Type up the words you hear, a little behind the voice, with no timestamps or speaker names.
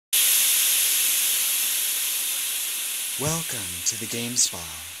Welcome to the Game Spa.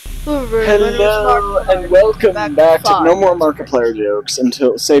 Hello, and welcome back to no more Markiplier jokes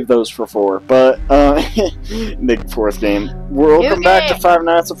until save those for 4. But the 4th game. Welcome back to Five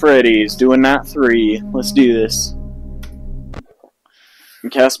Nights at Freddy's, doing that 3. Let's do this.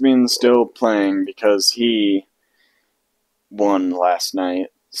 And Caspian's still playing because he won last night.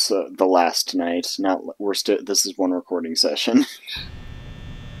 So the last night, this is one recording session.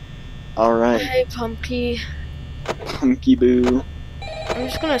 All right. Hey, Pumpky. Punky Boo. I'm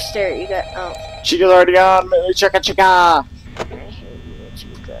just gonna stare at you guys. Oh. Chica's already on. Chica. I hate you,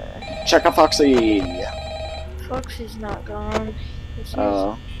 Chica. Chica Foxy. Foxy's not gone.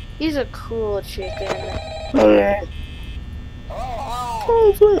 Oh. He's a cool chicken. Okay.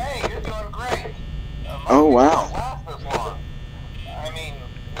 Oh, hey, you're doing great. Oh, wow. Last this long. I mean,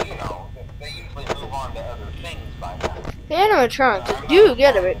 you know, they usually move on to other things by now. The animatronics do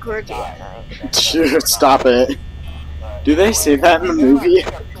get a bit quirky at night. Stop it. Do they say that in the movie?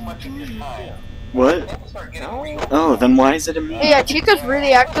 What? No. Oh, then why is it a movie? Yeah, Chica's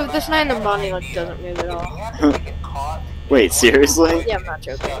really active this night and Bonnie like doesn't move at all. Wait, seriously? Yeah, I'm not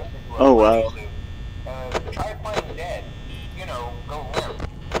joking. Oh, wow. Try playing dead. You know, go limp.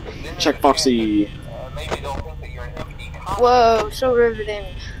 Check Foxy. Maybe they'll think that you're an empty costume. Whoa, so riveting.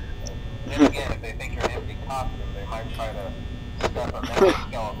 Then again, if they think you're an empty costume, they might try to stuff a metal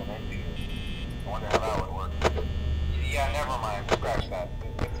skeleton into you. I wonder how that would work. Yeah, never mind. Scratch that.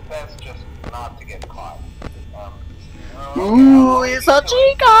 It's best just not to get caught. Ooh, it's a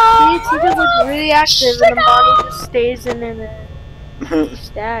Chica! See, Chica's like really active and the Bonnie just stays in it.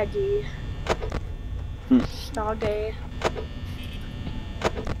 Staggy. Staggy.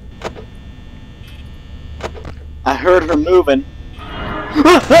 I heard her moving.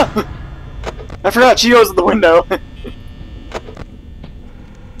 I forgot she goes to the window.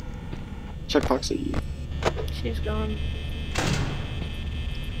 Check Foxy. She's gone.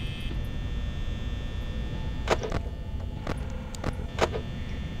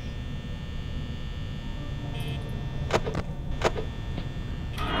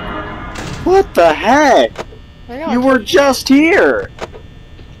 What the heck? You were just here!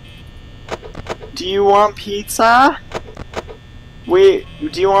 Do you want pizza? Do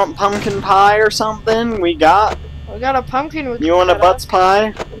you want pumpkin pie or something? We got a pumpkin with You want a butts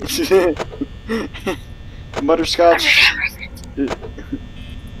pie? Butterscotch.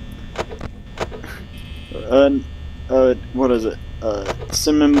 What is it?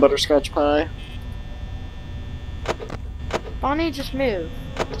 Cinnamon butterscotch pie? Bonnie, just move.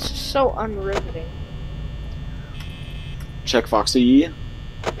 It's just so unriveting. Check Foxy.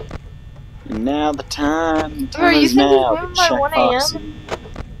 And now the time you is think now he's to moving by check 1 Foxy.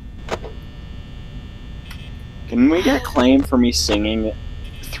 Can we get a claim for me singing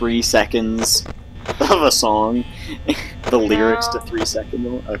 3 seconds of a song? The lyrics to 3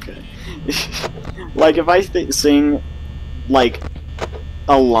 seconds? Okay. Like, if I sing, like,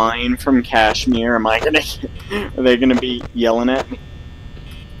 a line from Kashmir, are they gonna be yelling at me?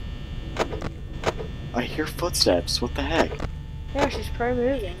 I hear footsteps, what the heck? Yeah, she's probably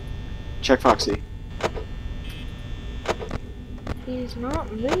moving. Check Foxy. He's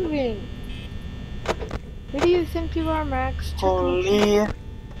not moving. Who do you think you are, Max? Holy...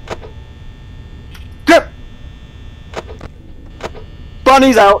 Grip!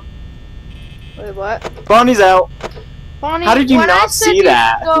 Bonnie's out! Wait, what? Bonnie's out! Bonnie, how did you when I not said see you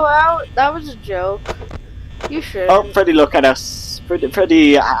that? Go out. That was a joke. You should. Oh, Freddy, look at us.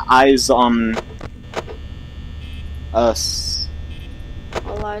 Freddy eyes on us.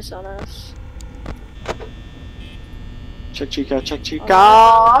 All eyes on us. Check Chica, check Chica.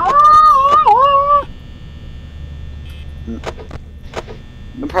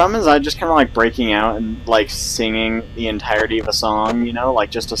 The problem is I just kind of like breaking out and like singing the entirety of a song, you know, like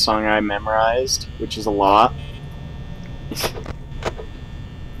just a song I memorized, which is a lot.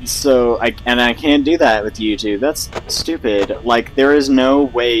 So I can't do that with YouTube. That's stupid. Like, there is no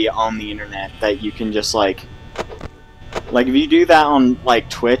way on the internet that you can just like if you do that on like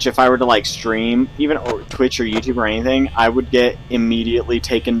Twitch, if I were to like stream even or Twitch or YouTube or anything, I would get immediately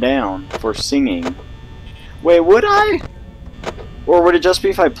taken down for singing. Wait, would I? Or would it just be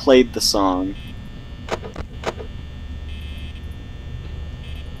if I played the song?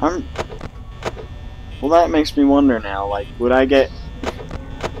 Well, that makes me wonder now, like, would I get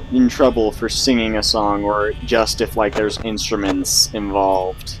in trouble for singing a song, or just if, like, there's instruments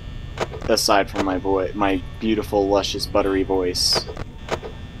involved, aside from my beautiful, luscious, buttery voice?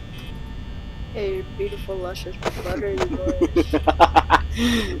 Hey, your beautiful, luscious, buttery voice. I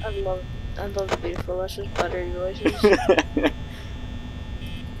love beautiful, luscious, buttery voices.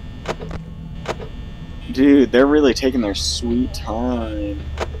 Dude, they're really taking their sweet time.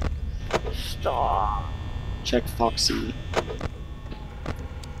 Stop. Check Foxy.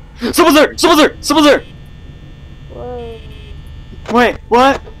 Someone's there! Someone's there! Someone's there! Whoa. Wait,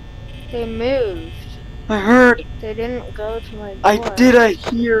 what? They moved. I heard. They didn't go to my door. I did a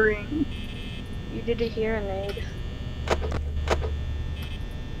hearing. You did a hearing aid.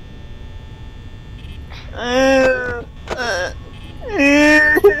 Shut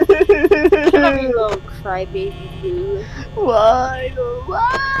up, you little crybaby boo. Why?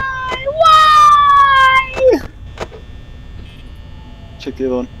 Why? Check the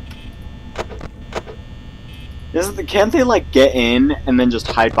other one. Can't they like get in and then just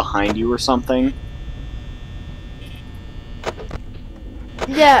hide behind you or something?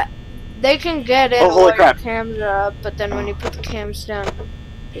 Yeah, they can get in Oh, holy while crap. your cams are up, but then when you put the cams down,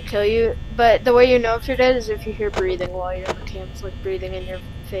 they kill you. But the way you know if you're dead is if you hear breathing while you're in the cams, like breathing in your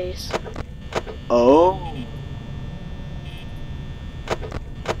face. Oh.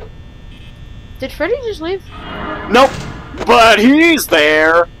 Did Freddy just leave? Nope. But he's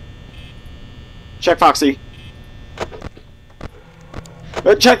there. Check Foxy.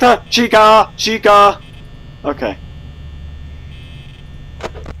 Check the Chica. Chica. Okay.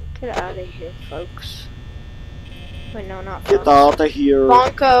 Get out of here, folks. Wait, no, not Get folks. out of here.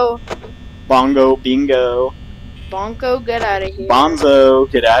 Bonko. Bongo. Bingo. Bonko, get out of here.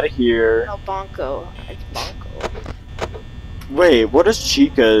 Bonzo. Get out of here. No, Bonko. It's Bonko. Wait, what is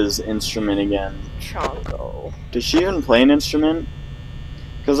Chica's instrument again? Chonko. Does she even play an instrument?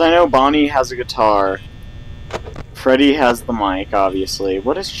 Because I know Bonnie has a guitar. Freddy has the mic, obviously.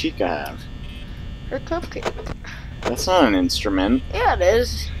 What does Chica have? Her cupcake. That's not an instrument. Yeah, it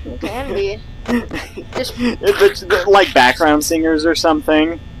is. It can be. Just Like background singers or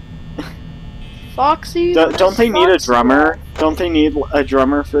something. Foxy. Don't they need a drummer? Don't they need a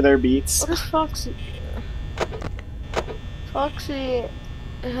drummer for their beats? What does Foxy do? Foxy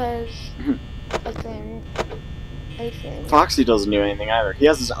has a thing. I think. Foxy doesn't do anything either. He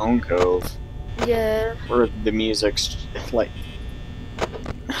has his own cove. Yeah. Where the music's like...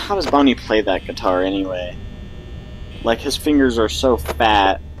 How does Bonnie play that guitar anyway? Like, his fingers are so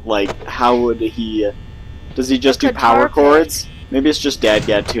fat. Like, how would he... Does he just do power chords? Maybe it's just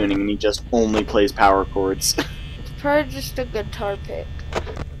Dad tuning and he just only plays power chords. It's probably just a guitar pick.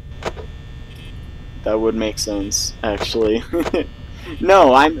 That would make sense, actually.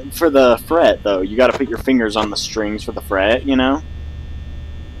 No, I'm for the fret, though. You gotta put your fingers on the strings for the fret, you know?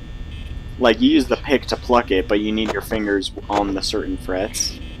 Like, you use the pick to pluck it, but you need your fingers on the certain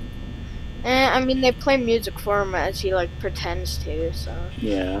frets. I mean, they play music for him as he, like, pretends to, so...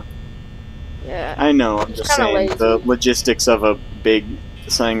 Yeah. Yeah. I know, I'm It's just kinda saying, lazy. the logistics of a big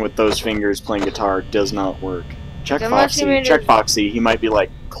thing with those fingers playing guitar does not work. Check Unless you Foxy. made Check it- Foxy. He might be,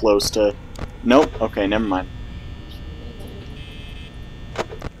 like, close to... Nope. Okay, never mind.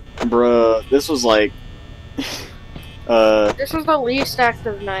 Bruh, this was like... This was the least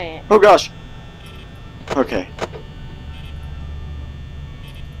active night. Oh gosh! Okay.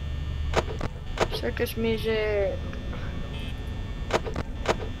 Circus music.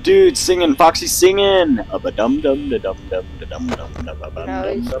 Dude, singing! Foxy singing! No,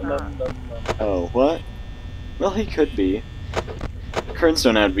 he's not. Oh, what? Well, he could be. Curtains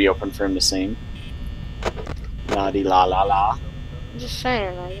don't have to be open for him to sing. La-di-la-la-la. I'm just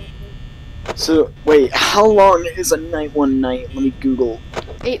saying, like... So, wait, how long is a night one night? Let me Google.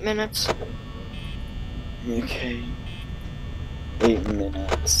 8 minutes. Okay. 8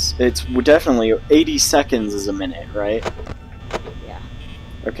 minutes. It's definitely 80 seconds is a minute, right? Yeah.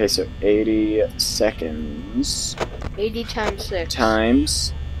 Okay, so 80 seconds 80 times 6.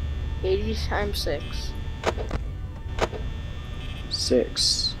 times 80 times 6.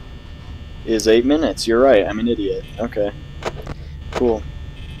 6 is 8 minutes. You're right, I'm an idiot. Okay. Cool.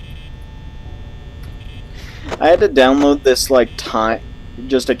 I had to download this, like, time,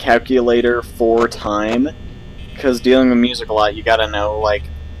 just a calculator for time, because dealing with music a lot, you gotta know, like,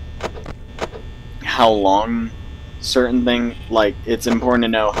 how long certain thing, like, it's important to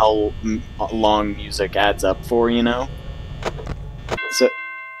know how long music adds up for, you know? So,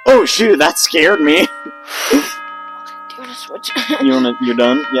 oh shoot, that scared me! Do you wanna switch? You're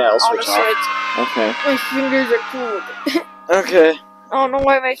done? Yeah, I'll I switch wanna off. Okay. My fingers are cold. Okay. I don't know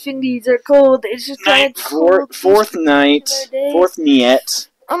why my fingies are cold. It's just that Night it's cold. fourth night. day. Fourth niet.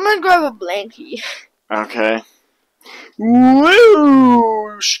 I'm gonna grab a blankie. Okay.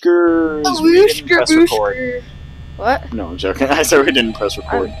 Wooshkers! We didn't press record. What? No, I'm joking. I said we didn't press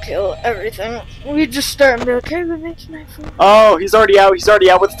record. I'd kill everything. We just start and be like, okay, the next night for Oh, he's already out. He's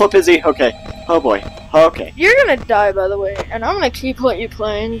already out with Flippizzy. Okay. Oh boy. Okay. You're gonna die, by the way, and I'm gonna keep what you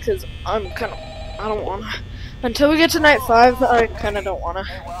playing because I'm kind of I don't wanna. Until we get to night 5, I kinda don't wanna.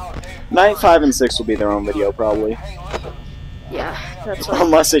 Night 5 and 6 will be their own video, probably. Yeah, that's like...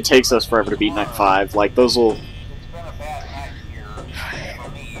 Unless it takes us forever to beat Night 5. Like, those will...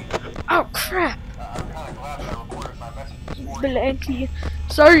 Oh, crap! Blanky.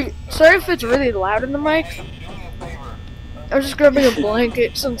 Sorry if it's really loud in the mic. I was just grabbing a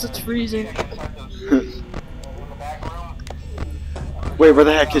blanket since it's freezing. Wait, where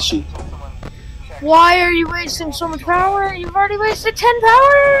the heck is she? Why are you wasting so much power? You've already wasted 10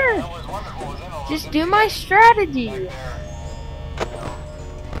 power! Just do my strategy.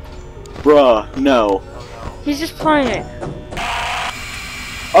 Bruh, no. He's just playing it.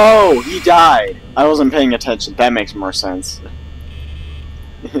 Oh, he died. I wasn't paying attention. That makes more sense.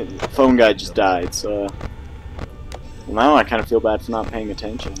 Phone guy just died, so... Well, now I kind of feel bad for not paying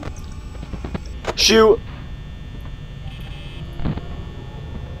attention. Shoot!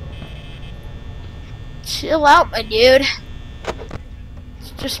 Chill out, my dude.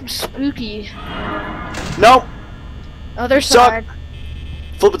 It's just spooky. Nope! Other Suck. side.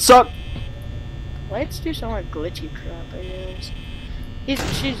 Flip it, suck! Lights do sound like glitchy crap, I guess.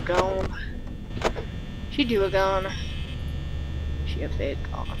 She's gone. She do a gone. She a big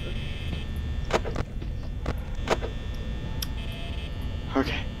gone.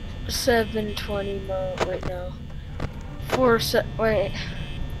 Okay. 7:20 right now. Wait.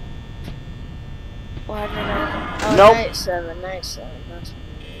 Why did I? Oh, Nope. night 7. That's what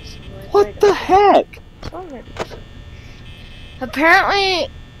it is. What the heck? Apparently,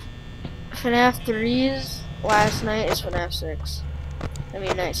 FNAF 3's last night is FNAF 6. I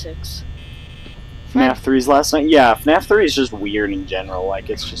mean, night 6. FNAF 3's last night? Yeah, FNAF 3 is just weird in general. Like,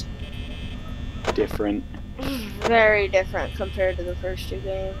 it's just different. Very different compared to the first 2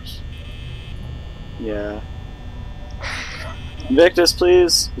 games. Yeah. Invictus,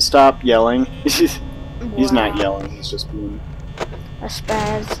 please stop yelling. He's not yelling, he's just being... A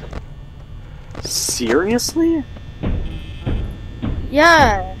spaz. Seriously?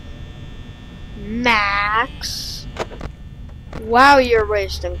 Yeah. Max. Wow, you're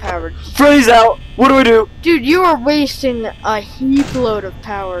wasting power. Freddy's out! What do I do? Dude, you are wasting a heap load of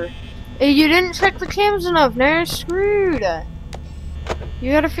power. You didn't check the cams enough, now you're screwed.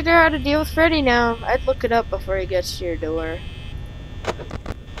 You gotta figure out how to deal with Freddy now. I'd look it up before he gets to your door.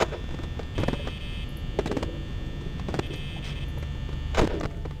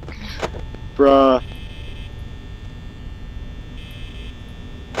 Bruh.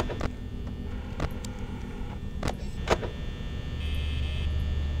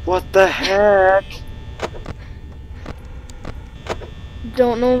 What the heck?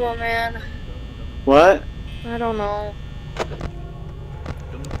 Don't know, my man. What? I don't know.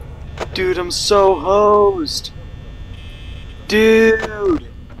 Dude, I'm so hosed. Dude.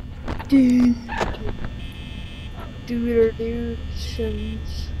 Dude. Dude.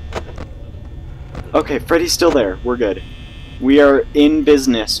 Okay, Freddy's still there. We're good. We are in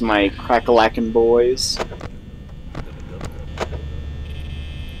business, my crack-a-lackin' boys.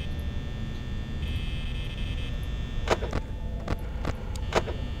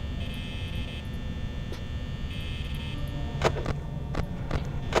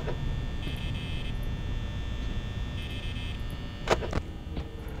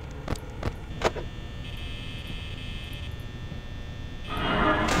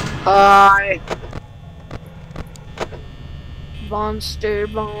 Hi. Bonster,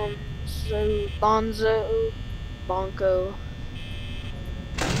 Bonzo, Bonko,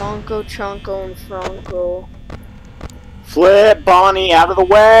 Chonko, and Franco. Flip, Bonnie, out of the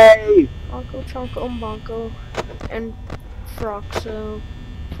way! Bonko, Chonko, and Bonko, and Froxo.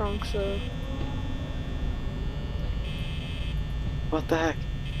 What the heck?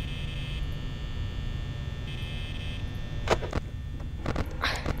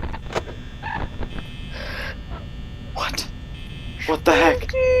 What the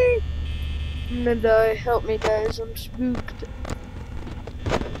heck? I'm gonna die. Help me, guys. I'm spooked.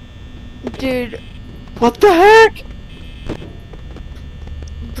 Dude. What the heck?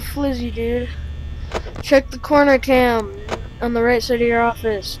 The flizzy, dude. Check the corner cam on the right side of your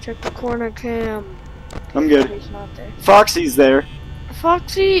office. Check the corner cam. I'm good. He's not there. Foxy's there.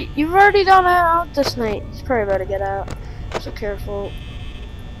 Foxy, you've already done out this night. He's probably about to get out. So careful.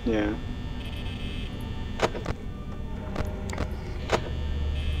 Yeah.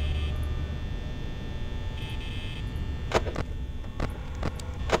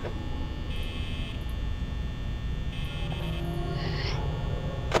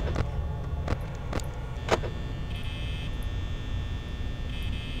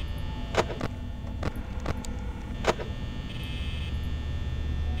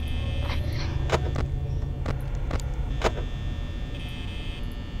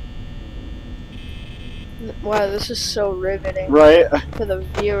 Wow, this is so riveting. Right? For the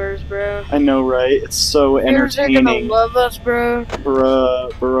viewers, bro. I know, right? It's so Viewers are entertaining. gonna love us, bro.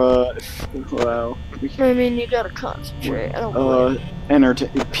 Bruh. Wow. I mean, you gotta concentrate. I don't blame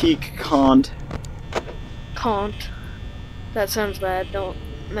you. Peak content. Can't. That sounds bad. Don't.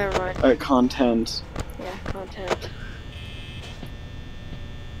 Never mind. Content. Yeah, content.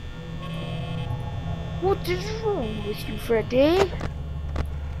 What is wrong with you, Freddy?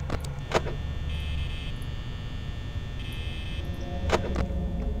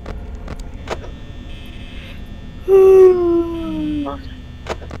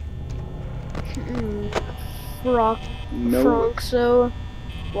 Frank, so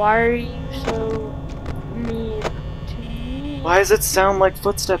why are you so mean to me? Why does it sound like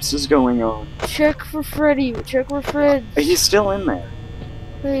footsteps is going on? Check for Freddy. Check for Fred. He's still in there.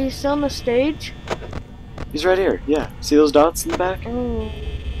 Wait, he's still on the stage? He's right here. Yeah. See those dots in the back? Oh.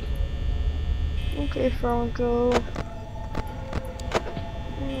 Okay, Franco.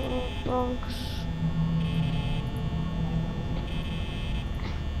 Bronx.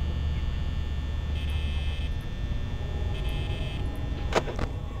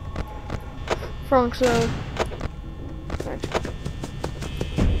 Franco.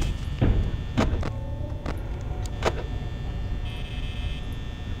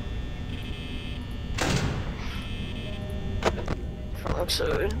 So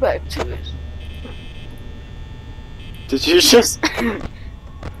it's back to it. Did you just...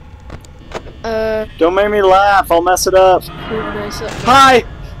 Don't make me laugh, I'll mess it up. Hi!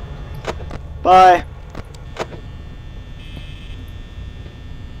 Bye.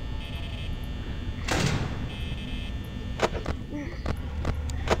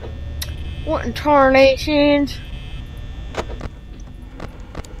 What in tarnations?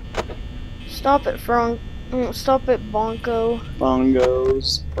 Stop it, Frank. Stop it, Bonko.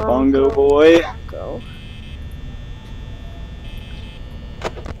 Bongos. Bongo boy. Bongo.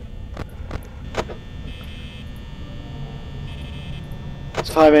 It's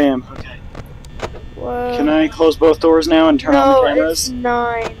 5 a.m. Okay. What? Can I close both doors now and turn on the cameras? It's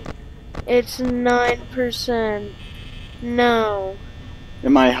 9. It's 9%. No.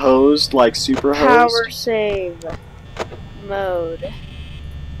 Am I hosed, like super hosed? Power save mode.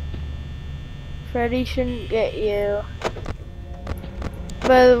 Freddy shouldn't get you.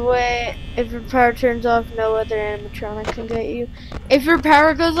 By the way, if your power turns off, no other animatronic can get you. If your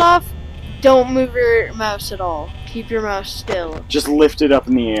power goes off, don't move your mouse at all. Keep your mouse still. Just lift it up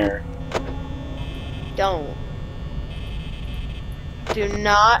in the air. Don't. Do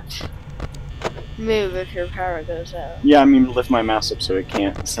not move if your power goes out. Yeah, I mean lift my mouse up so it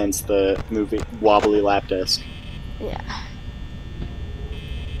can't sense the movie wobbly lap disc. Yeah.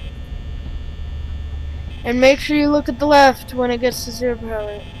 And make sure you look at the left when it gets to 0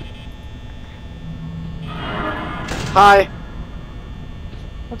 power. Hi.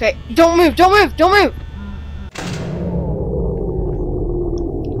 Okay, don't move, don't move, don't move!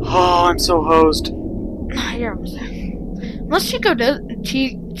 Oh, I'm so hosed. You're almost there. Unless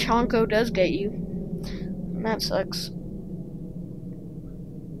Chonko does get you. And that sucks.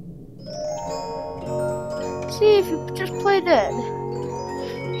 See, if you just play dead,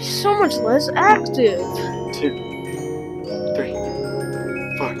 he's so much less active. 2, 3,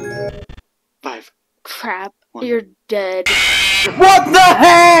 4, 5. Crap, 1. you're dead. What the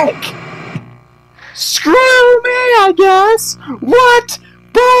heck? Screw me, I guess. What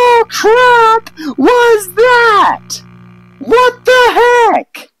bull crap was that? What the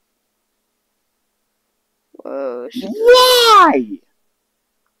heck? Whoa. Why?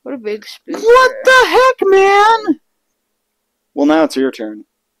 What a big spook. What the heck, man? Well, now it's your turn.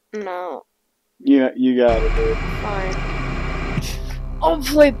 No. You got it, dude. Fine. I'll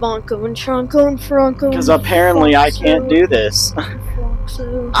play Bonko and Chonko and Franco. Because apparently I can't do this.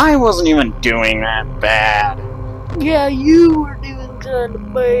 Franco. I wasn't even doing that bad. Yeah, you were doing kind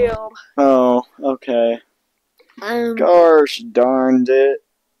of bad. Oh, okay. Gosh darned it.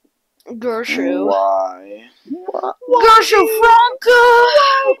 Gershu. Why? Gershu, Franco!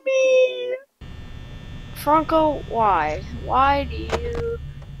 Why me? Franco, why? Why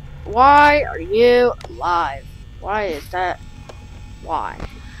are you alive? Why is that? Why?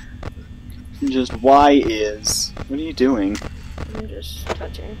 Just why is? What are you doing? I'm just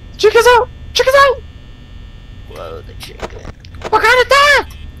touching. Chicken's out! Chicken's out! Whoa, the chicken. What kind of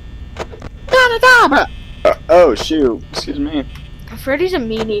dog? Oh, shoot. Excuse me. Freddy's a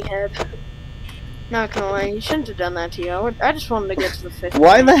meanie head. Not gonna lie, you shouldn't have done that to you. I just wanted to get to the 50.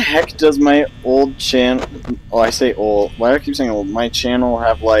 Why the heck does my old channel... Oh, I say old. Why do I keep saying old? My channel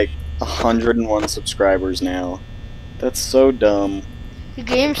have like 101 subscribers now. That's so dumb. The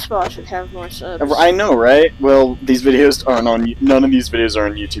GameSpot should have more subs. I know, right? Well, these videos aren't on. None of these videos are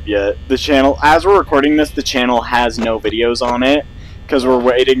on YouTube yet. The channel, as we're recording this, the channel has no videos on it because we're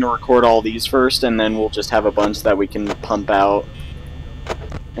waiting to record all these first, and then we'll just have a bunch that we can pump out,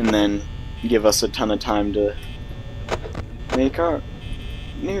 and then give us a ton of time to make our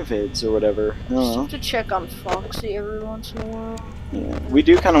new vids or whatever. I don't know. Just have to check on Foxy every once in a while. Yeah. We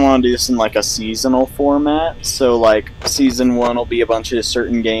do kind of want to do this in like a seasonal format, so like season 1 will be a bunch of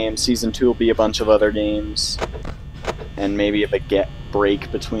certain games, season 2 will be a bunch of other games, and maybe if a break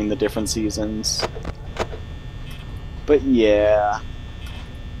between the different seasons. But yeah.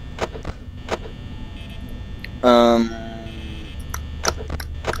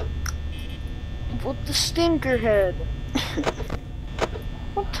 What the stinker head?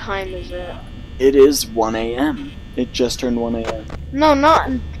 What time is it? It is 1 a.m. It just turned 1 a.m. No, not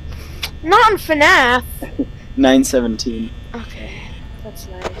in FNAF. 9:17. Okay, that's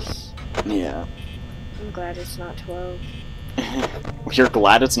nice. Yeah. I'm glad it's not 12. You're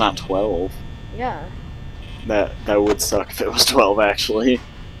glad it's not 12. Yeah. That would suck if it was 12, actually.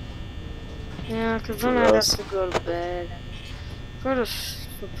 Yeah, because then I'd have to go to bed. Go to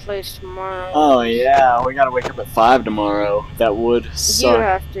the place tomorrow. Oh yeah, we gotta wake up at 5 tomorrow. That would suck. You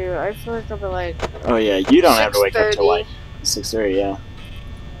have to. I have to wake up at like. Oh yeah, you don't have to wake up till 6:30. like 6:30. Yeah.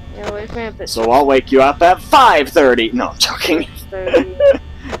 Yeah, wake me up at. So I'll wake you up at 5:30. No, I'm joking.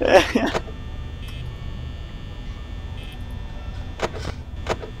 6:30.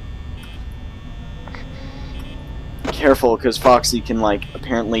 Careful, because Foxy can like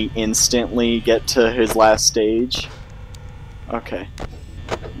apparently instantly get to his last stage. Okay.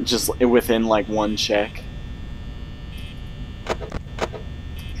 Just within like one check.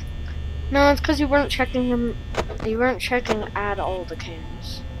 No, it's because you weren't checking him. You weren't checking at all the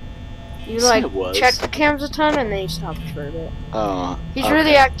cams. You Yes, like it was. check the cams a ton and then you stopped for a bit. Oh. He's okay.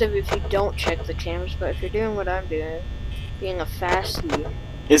 really active if you don't check the cams, but if you're doing what I'm doing, being a fastie.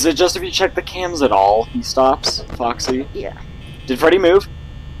 Is it just if you check the cams at all, he stops, Foxy? Yeah. Did Freddy move?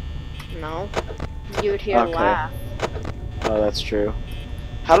 No. You would hear a Okay. laugh. Oh, that's true.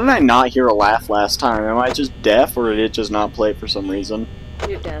 How did I not hear a laugh last time? Am I just deaf, or did it just not play for some reason?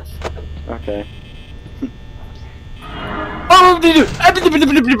 You're deaf. Okay. Oh, It's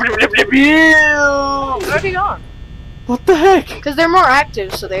already gone. what the heck? Because they're more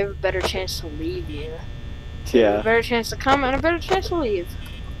active, so they have a better chance to leave you. A Yeah. better chance to come and a better chance to leave.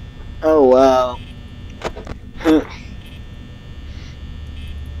 Oh, wow.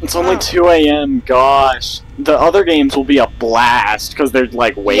 It's only Oh. 2 a.m. Gosh. The other games will be a blast, because they're,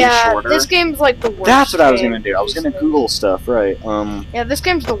 like, way shorter. This game's like the worst. That's what I was game, gonna do. I was gonna easily. Google stuff, right. Yeah, this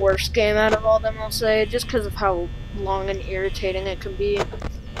game's the worst game out of all of them, I'll say, just because of how long and irritating it can be.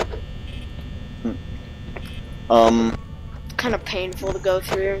 Kind of painful to go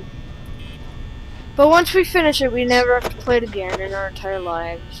through. But once we finish it, we never have to play it again in our entire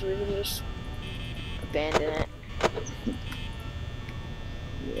lives. We can just abandon it.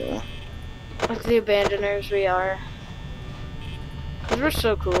 Yeah. Like the abandoners we are. 'Cause we're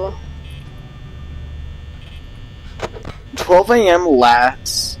so cool. 12 a.m.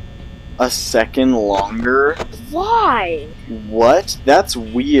 lasts a second longer? Why? What? That's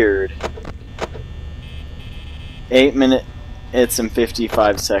weird. 8 minutes and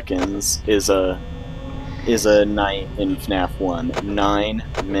 55 seconds is a night in FNAF 1. 9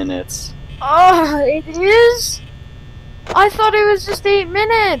 minutes. Oh, it is? I thought it was just 8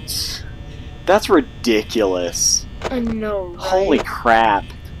 minutes. That's ridiculous. I know, right? Holy crap.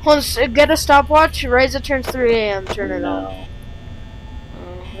 Hold on, get a stopwatch. Right as it turns 3 a.m. Turn it on. No.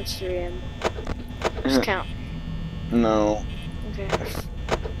 Oh, it's 3 a.m. Just count. No. Okay.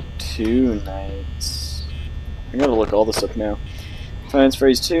 2 nights. I gotta look all this up now. Finance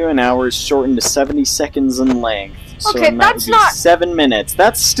phrase 2, an hour is shortened to 70 seconds in length. So Okay, a night that's would be not- 7 minutes.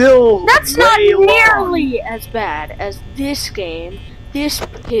 That's still That's not way long. nearly as bad as this game. This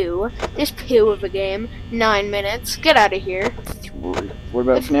poo of a game. 9 minutes. Get out of here. What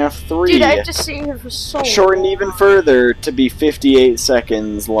about FNAF 3? Dude, I have to sit here for so Shortened long. even further to be 58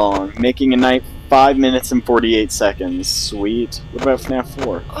 seconds long, making a night 5 minutes and 48 seconds. Sweet. What about FNAF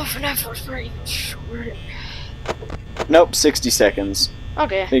 4? Oh, FNAF 4's not even short. Nope, 60 seconds.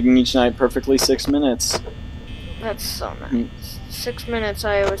 Okay, Making each night perfectly 6 minutes. that's so nice. 6 minutes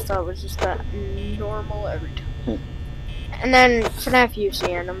I always thought was just that normal every time. And then FNAF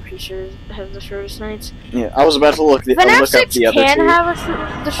UCN, I'm pretty sure, has the shortest nights. Yeah, I was about to look, FNAF up 6 the other can two. have the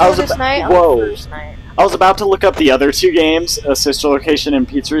I was shortest night whoa. on the first night. I was about to look up the other two games, Sister Location and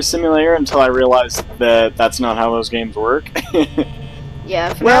Pizzeria Simulator, until I realized that that's not how those games work.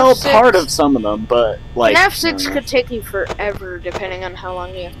 Yeah, FNAF Well, 6, part of some of them, but like. FNAF 6 could take you forever, depending on how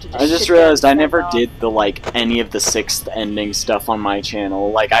long you have to just I just sit realized there I and never fend off. did the any of the 6th ending stuff on my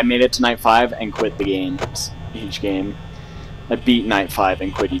channel. Like I made it to night 5 and quit the games each game. I beat night 5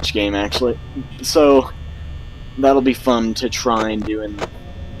 and quit each game actually. So that'll be fun to try and do in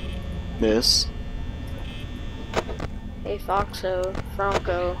this. Hey, Foxo,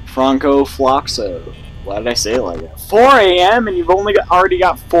 Franco. Franco Floxo. Why did I say it like that? 4 a.m. and you've already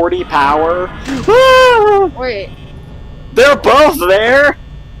got 40 power? Woo! Wait, They're both there!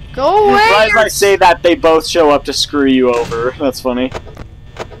 go away! Right as I say that, they both show up to screw you over. That's funny.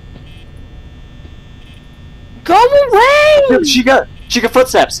 Go away! Dude, she got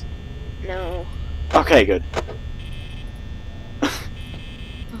footsteps. No. Okay, good.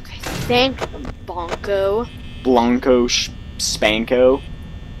 Okay, thank Bonko. Blanco Spanko.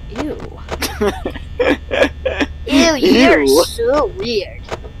 Ew. Ew, you're Ew. so weird.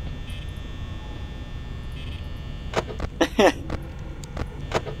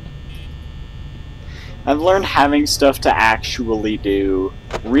 I've learned having stuff to actually do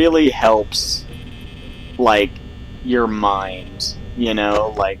really helps, like, your mind, you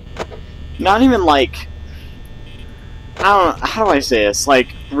know? Like, not even like, I don't know, how do I say this?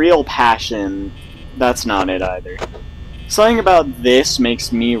 Like, real passion, that's not it either. Something about this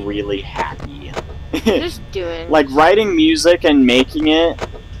makes me really happy. Just doing. Like, writing music and making it,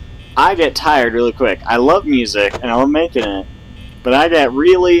 I get tired really quick. I love music, and I love making it, but I get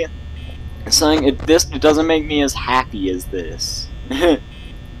really... it doesn't make me as happy as this.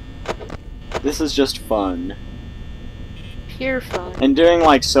 This is just fun. Pure fun. And doing,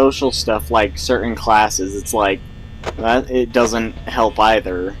 like, social stuff, like certain classes, it's like, it doesn't help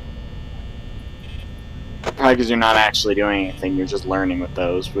either. Probably because you're not actually doing anything, you're just learning with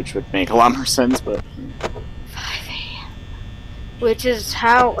those, which would make a lot more sense, but... 5 a.m. Which is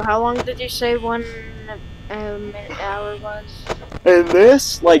how long did you say 1 hour was? And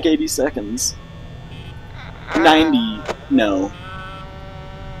this, like 80 seconds. 90, no.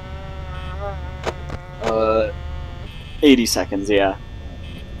 80 seconds, yeah.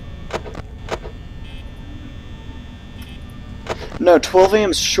 No, 12 a.m.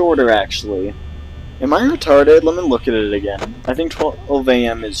 is shorter, actually. Am I retarded? Let me look at it again. I think 12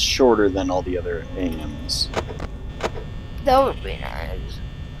 a.m. is shorter than all the other a.m.s. That would be nice.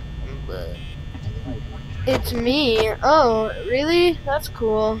 But it's me. Oh, really? That's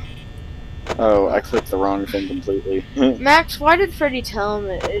cool. Oh, I clicked the wrong thing completely. Max, why did Freddy tell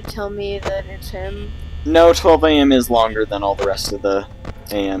me that it's him? No, 12 a.m. is longer than all the rest of the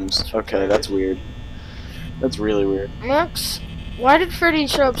a.m.s. Okay, that's weird. That's really weird. Max, why did Freddy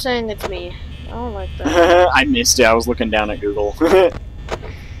show up saying it's me? I don't like that. I missed it. I was looking down at Google. Look,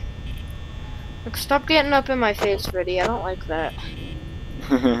 stop getting up in my face, Freddy. I don't like that.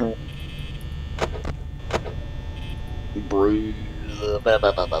 Get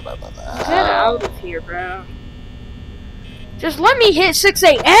out of here, bro. Just let me hit 6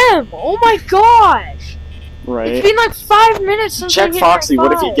 a.m. Oh my gosh! Right. It's been like 5 minutes since I Check hit Foxy. my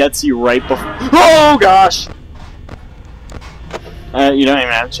What if he 5. gets you right before? Oh gosh! You don't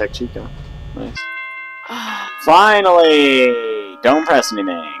even have to check Chico. Nice. Finally! Don't press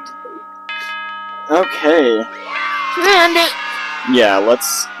anything. Okay. And it. Yeah,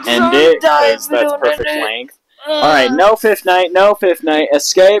 let's end Don't it, die because if we that's don't perfect end it. length. Alright, no fifth night, no fifth night.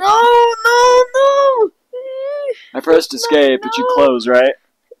 Escape! No! I pressed escape, but you close, right?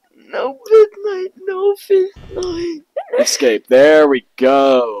 No fifth night, no fifth night. Escape. There we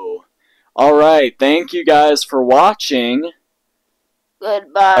go. Alright, thank you guys for watching.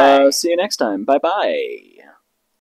 Goodbye. See you next time. Bye-bye.